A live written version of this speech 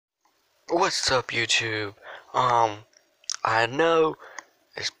What's up, YouTube? I know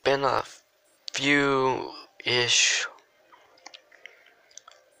it's been a few-ish.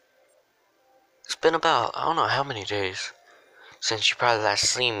 It's been about, I don't know how many days since you probably last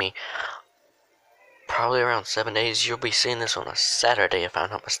seen me. Probably around 7 days. You'll be seeing this on a Saturday if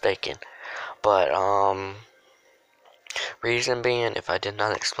I'm not mistaken. But, reason being, if I did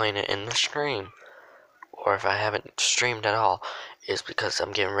not explain it in the stream, or if I haven't streamed at all, is because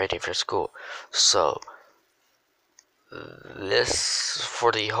I'm getting ready for school. So,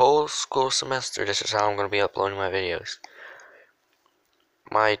 for the whole school semester, this is how I'm going to be uploading my videos.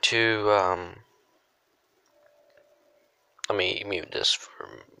 My two, let me mute this for,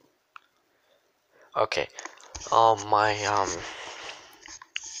 okay, what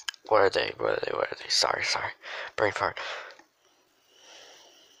are they, sorry, brain fart.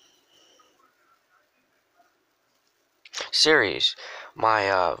 Series,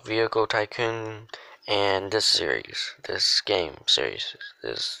 my, Vehicle Tycoon, and this game series,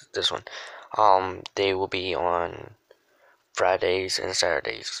 this one, they will be on Fridays and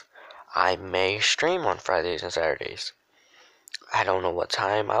Saturdays. I may stream on Fridays and Saturdays. I don't know what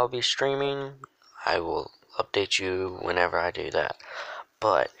time I'll be streaming. I will update you whenever I do that.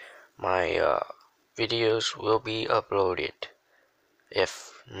 But my videos will be uploaded.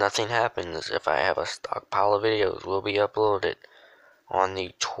 If nothing happens, if I have a stockpile of videos, will be uploaded on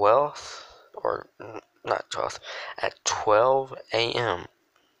the 12th, or not 12th, at 12 a.m.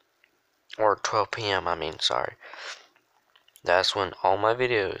 or 12 p.m. I mean, sorry. That's when all my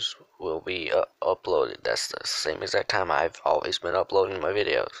videos will be uploaded. That's the same exact time I've always been uploading my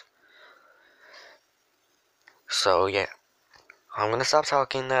videos. So yeah, I'm gonna stop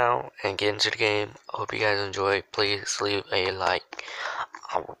talking now and get into the game. Hope you guys enjoy. Please leave a like.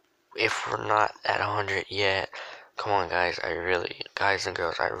 If we're not at 100 yet, come on guys, guys and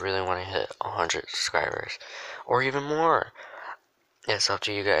girls, I really want to hit 100 subscribers. Or even more. It's up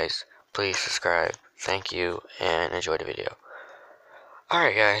to you guys. Please subscribe. Thank you and enjoy the video.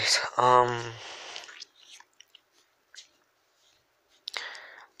 Alright guys, oh,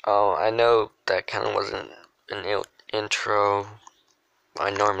 I know that kind of wasn't an intro I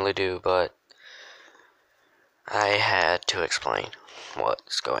normally do, but I had to explain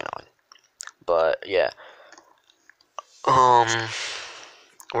what's going on. But yeah,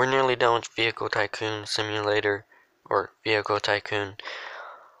 we're nearly done with Vehicle Tycoon Simulator, or Vehicle Tycoon.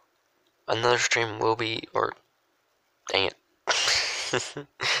 Another stream will be, or dang it,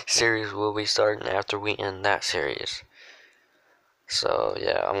 series will be starting after we end that series. So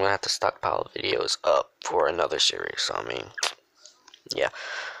yeah, I'm gonna have to stockpile videos up for another series. So I mean, yeah.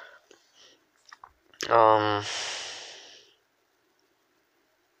 I'm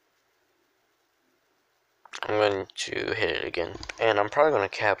going to hit it again, and I'm probably gonna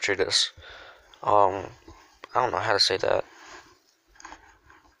capture this. I don't know how to say that.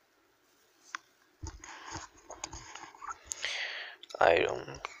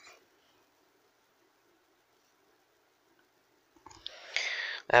 Item.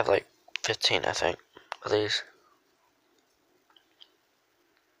 I have like 15, I think, of these.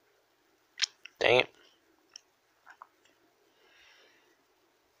 Dang it.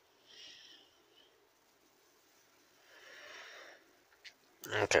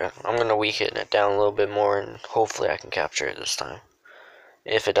 Okay, I'm gonna weaken it down a little bit more, and hopefully I can capture it this time.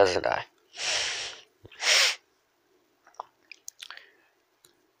 If it doesn't die.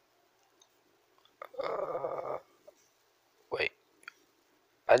 Wait.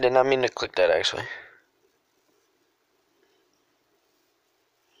 I did not mean to click that, actually.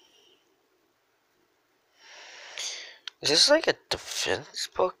 Is this like a defense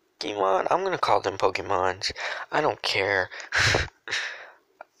Pokemon? I'm gonna call them Pokemons. I don't care.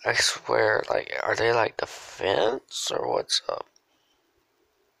 I swear, like, are they like defense or what's up?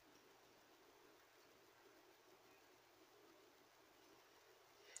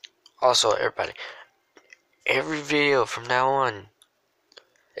 Also, everybody, every video from now on,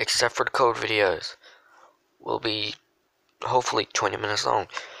 except for the code videos, will be hopefully 20 minutes long.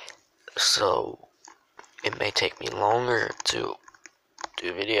 So, it may take me longer to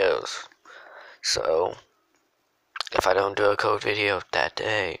do videos. So, if I don't do a code video that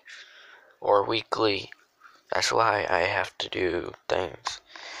day, or weekly, that's why I have to do things.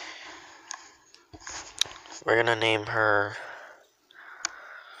 We're gonna name her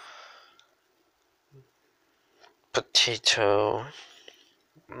Potato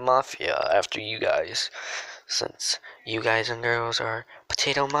Mafia after you guys, since you guys and girls are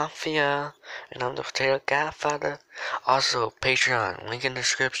Potato Mafia, and I'm the Potato GodFather. Also, Patreon, link in the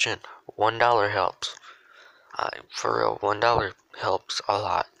description. $1 helps. For real, $1 helps a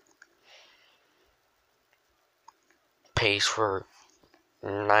lot. pays for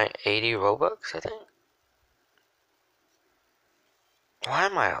 980 Robux, I think. Why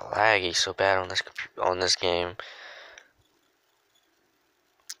am I laggy so bad on this game?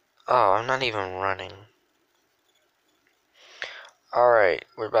 Oh, I'm not even running. Alright,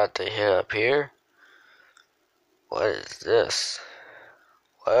 we're about to hit up here. What is this?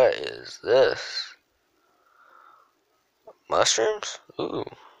 What is this? Mushrooms? Ooh.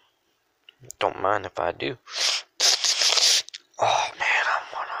 Don't mind if I do. Oh man,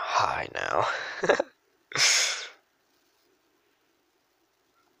 I'm on a high now.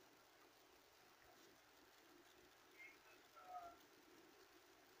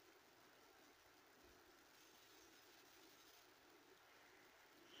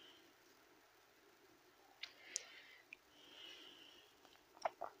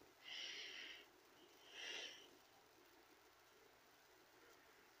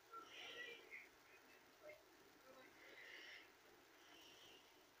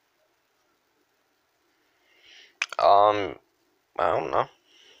 I don't know.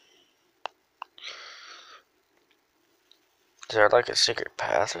 Is there like a secret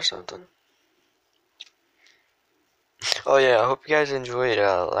path or something? Oh yeah, I hope you guys enjoyed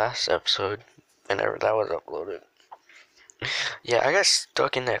last episode whenever that was uploaded. Yeah, I got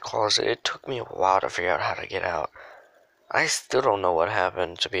stuck in that closet. It took me a while to figure out how to get out. I still don't know what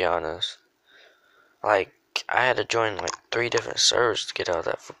happened, to be honest. Like, I had to join like 3 different servers to get out of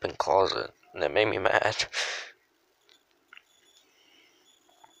that flipping closet, and that made me mad.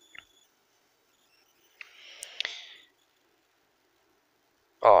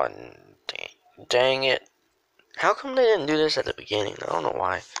 Oh, dang it. How come they didn't do this at the beginning? I don't know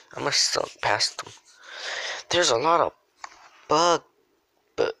why. I must have sunk past them. There's a lot of bug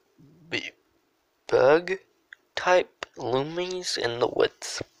type loomies in the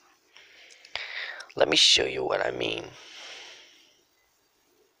woods. Let me show you what I mean.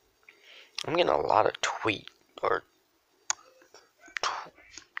 I'm getting a lot of Twitch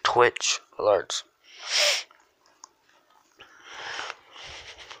alerts.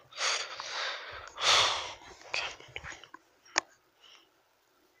 Okay.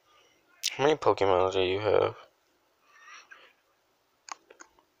 How many Pokemon do you have?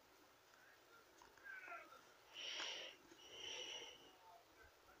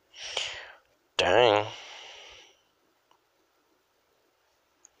 Dang.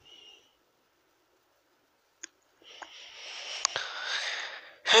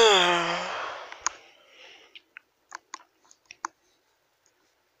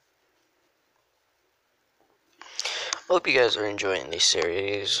 Hope you guys are enjoying these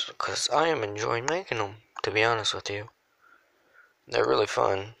series, because I am enjoying making them, to be honest with you. They're really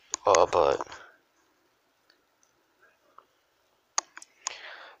fun, but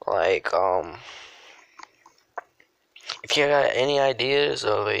like, if you got any ideas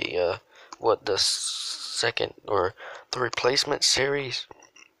of what the second or the replacement series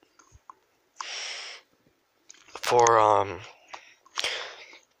for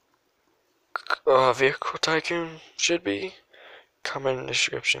Vehicle Tycoon should be, comment in the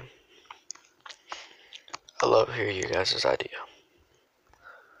description. I love hearing you guys' idea.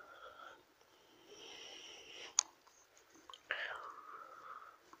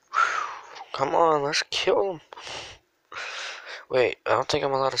 Come on, let's kill him. Wait, I don't think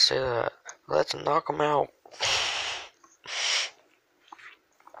I'm allowed to say that. Let's knock him out.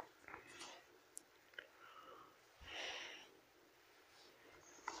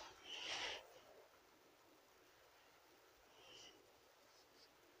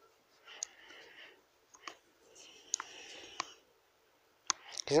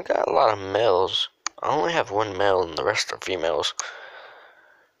 He's got a lot of males. I only have 1 male and the rest are females.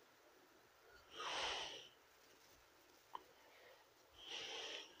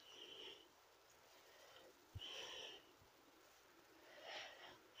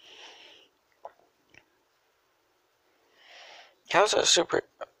 How's that super?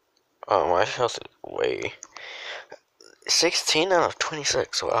 Oh, my health is way 16 out of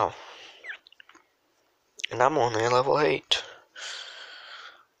 26. Wow. And I'm only level 8.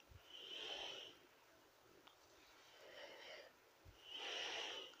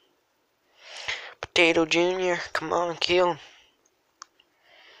 Potato Jr., come on, kill him.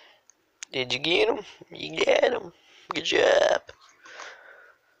 Did you get him? You got him. Good job.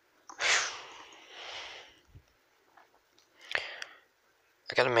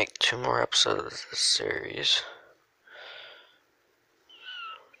 I gotta make 2 more episodes of this series.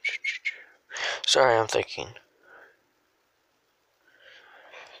 Sorry, I'm thinking.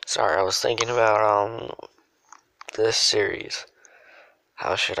 Sorry, I was thinking about this series.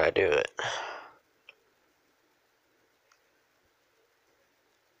 How should I do it?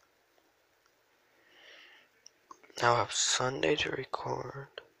 Now I have Sunday to record.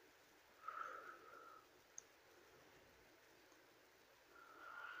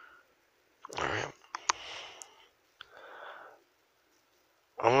 Alright.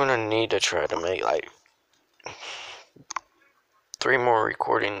 I'm gonna need to try to make like 3 more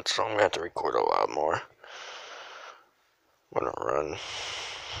recordings, so I'm gonna have to record a lot more. I'm gonna run.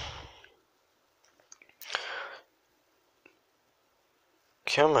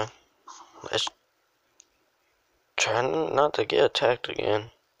 Come on. Let's try not to get attacked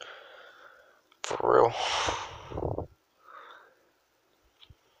again. For real.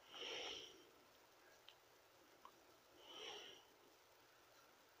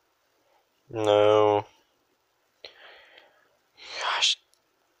 No. Gosh.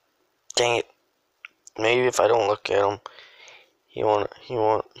 Dang it. Maybe if I don't look at him, he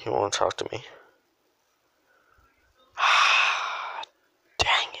won't talk to me.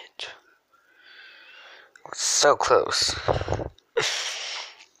 Dang it. So close.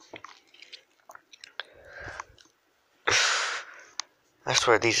 I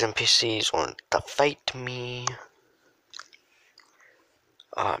swear these NPCs want to fight me.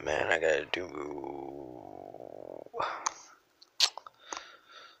 Oh man, I gotta do...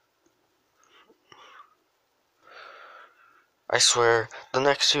 I swear, the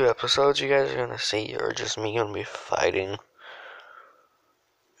next 2 episodes you guys are gonna see are just me gonna be fighting.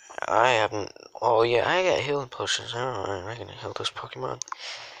 I haven't... Oh yeah, I got healing potions. Alright, I can heal this Pokemon.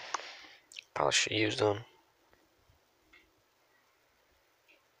 Probably should use them.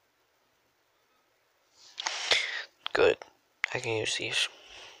 Good. I can use these.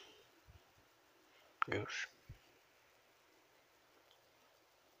 Goose.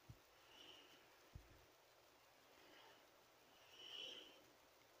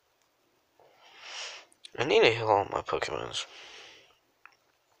 I need to heal all my Pokemons.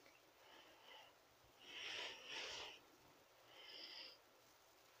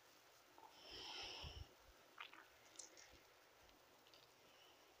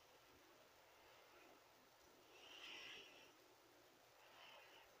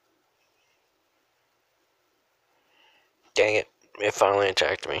 Dang it. It finally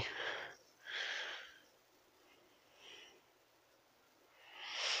attacked me.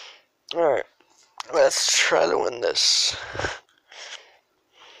 Alright. Let's try to win this.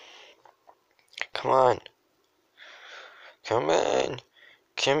 Come on. Come on.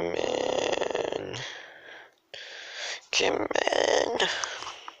 Come on. Come on.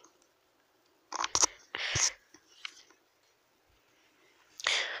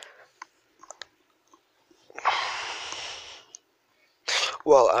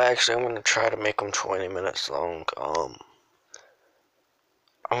 Well, I'm going to try to make them 20 minutes long. I'm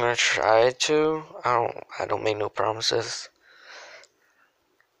going to try to. I don't make no promises.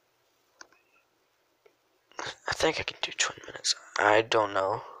 I think I can do 20 minutes. I don't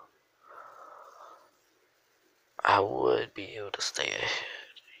know. I would be able to stay ahead.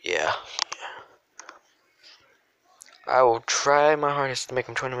 Yeah. I will try my hardest to make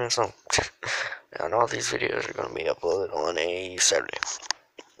them 20 minutes long. And all these videos are going to be uploaded on a Saturday.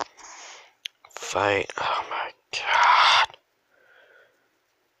 Fight. Oh my god.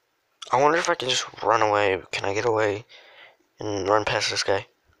 I wonder if I can just run away. Can I get away and run past this guy?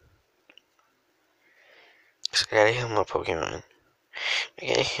 Cause I gotta heal my Pokemon. I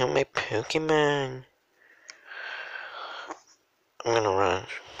gotta heal my Pokemon. I'm gonna run.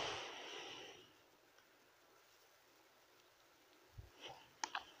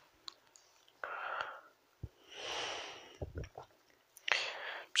 I'm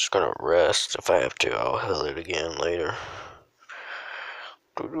just gonna rest. If I have to, I'll heal it again later.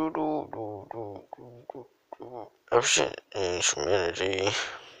 Option and some energy.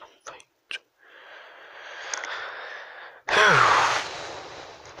 I'm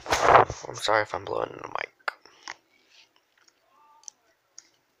sorry if I'm blowing the mic.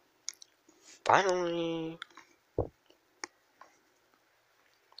 Finally.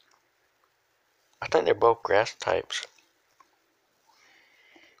 I think they're both grass types.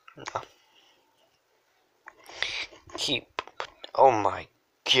 No. Keep. Oh my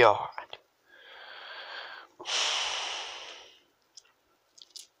god.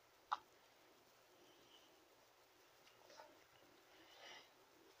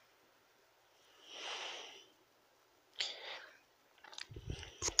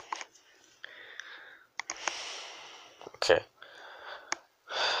 Okay.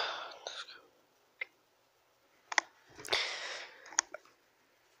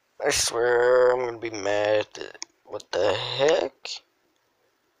 I swear I'm gonna be mad. What the heck?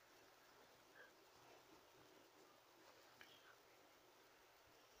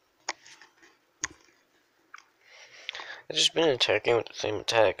 I just been attacking with the same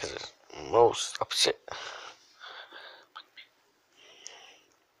attack because it's most upset.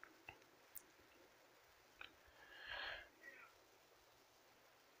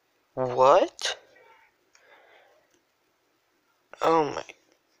 What? Oh my.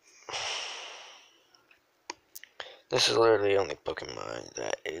 This is literally the only Pokemon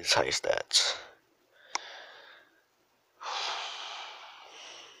that is high stats.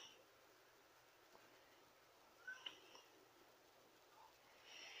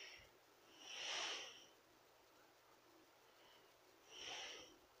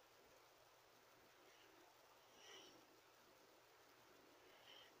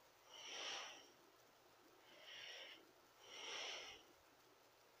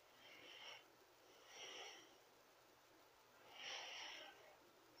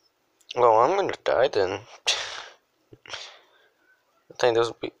 Well, I'm gonna die then. I think this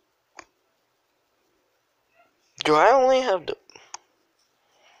will be. Do I only have the.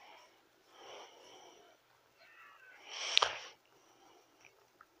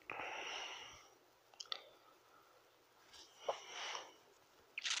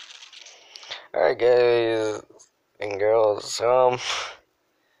 Alright, guys and girls,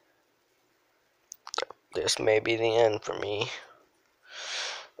 this may be the end for me.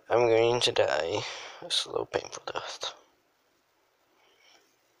 I'm going to die a slow, painful death.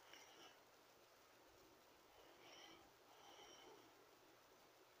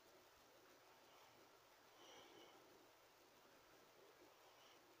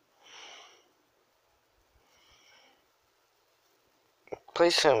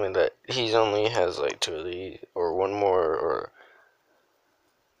 Please tell me that he only has like 2 of these, or 1 more, or...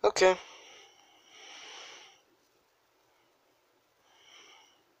 Okay.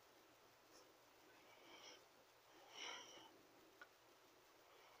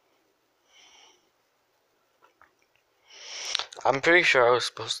 I'm pretty sure I was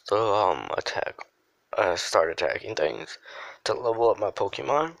supposed to, start attacking things to level up my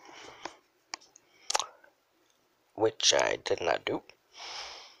Pokemon, which I did not do,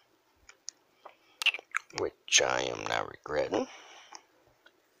 which I am now regretting.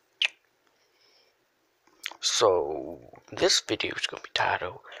 So, this video is going to be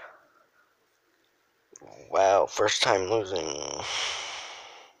titled, wow, first time losing.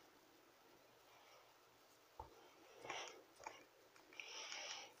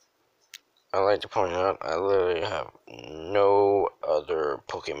 I like to point out, I literally have no other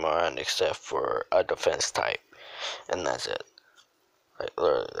Pokemon except for a defense type, and that's it. Like,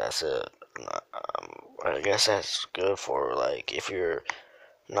 literally, that's it. I guess that's good for, like, if you're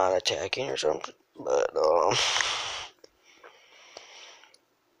not attacking or something, but,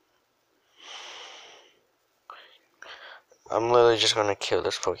 I'm literally just gonna kill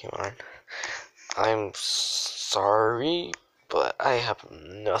this Pokemon. I'm sorry, but I have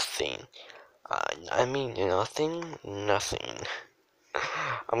nothing. I mean nothing.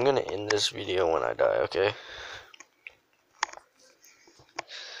 I'm gonna end this video when I die, okay?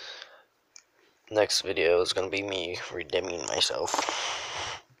 Next video is gonna be me redeeming myself.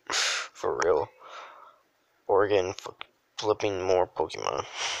 For real. Or again, flipping more Pokemon.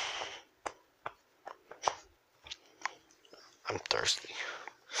 I'm thirsty.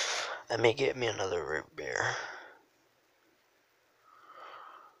 I may get me another root beer.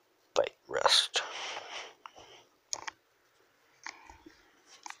 Bite, rest.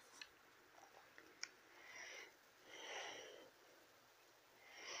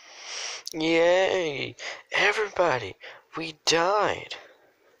 Yay! Everybody, we died.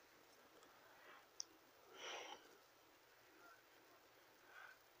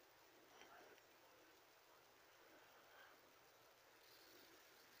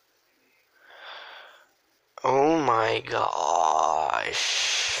 Oh my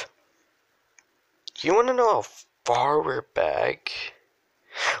gosh. You wanna know how far we're back?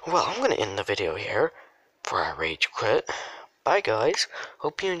 Well, I'm gonna end the video here for our rage quit. Bye guys,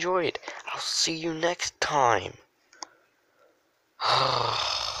 hope you enjoyed. I'll see you next time.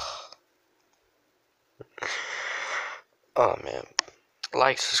 Oh man.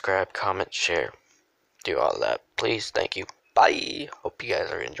 Like, subscribe, comment, share. Do all that. Please, thank you. Bye. Hope you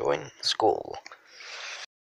guys are enjoying school.